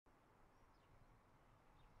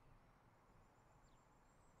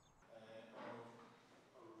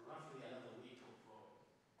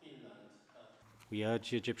We urge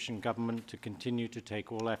the Egyptian government to continue to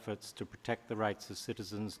take all efforts to protect the rights of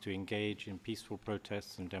citizens to engage in peaceful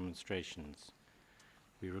protests and demonstrations.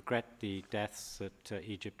 We regret the deaths that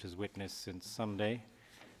Egypt has witnessed since Sunday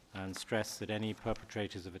and stress that any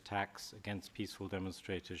perpetrators of attacks against peaceful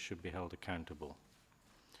demonstrators should be held accountable.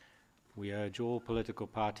 We urge all political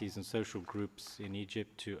parties and social groups in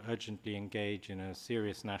Egypt to urgently engage in a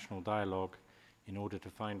serious national dialogue in order to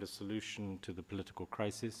find a solution to the political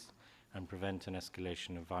crisis and prevent an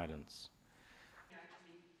escalation of violence.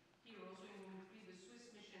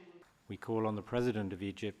 We call on the President of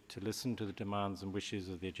Egypt to listen to the demands and wishes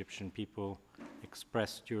of the Egyptian people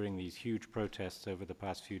expressed during these huge protests over the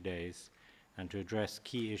past few days and to address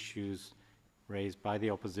key issues raised by the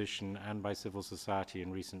opposition and by civil society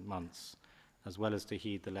in recent months, as well as to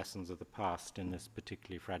heed the lessons of the past in this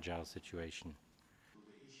particularly fragile situation.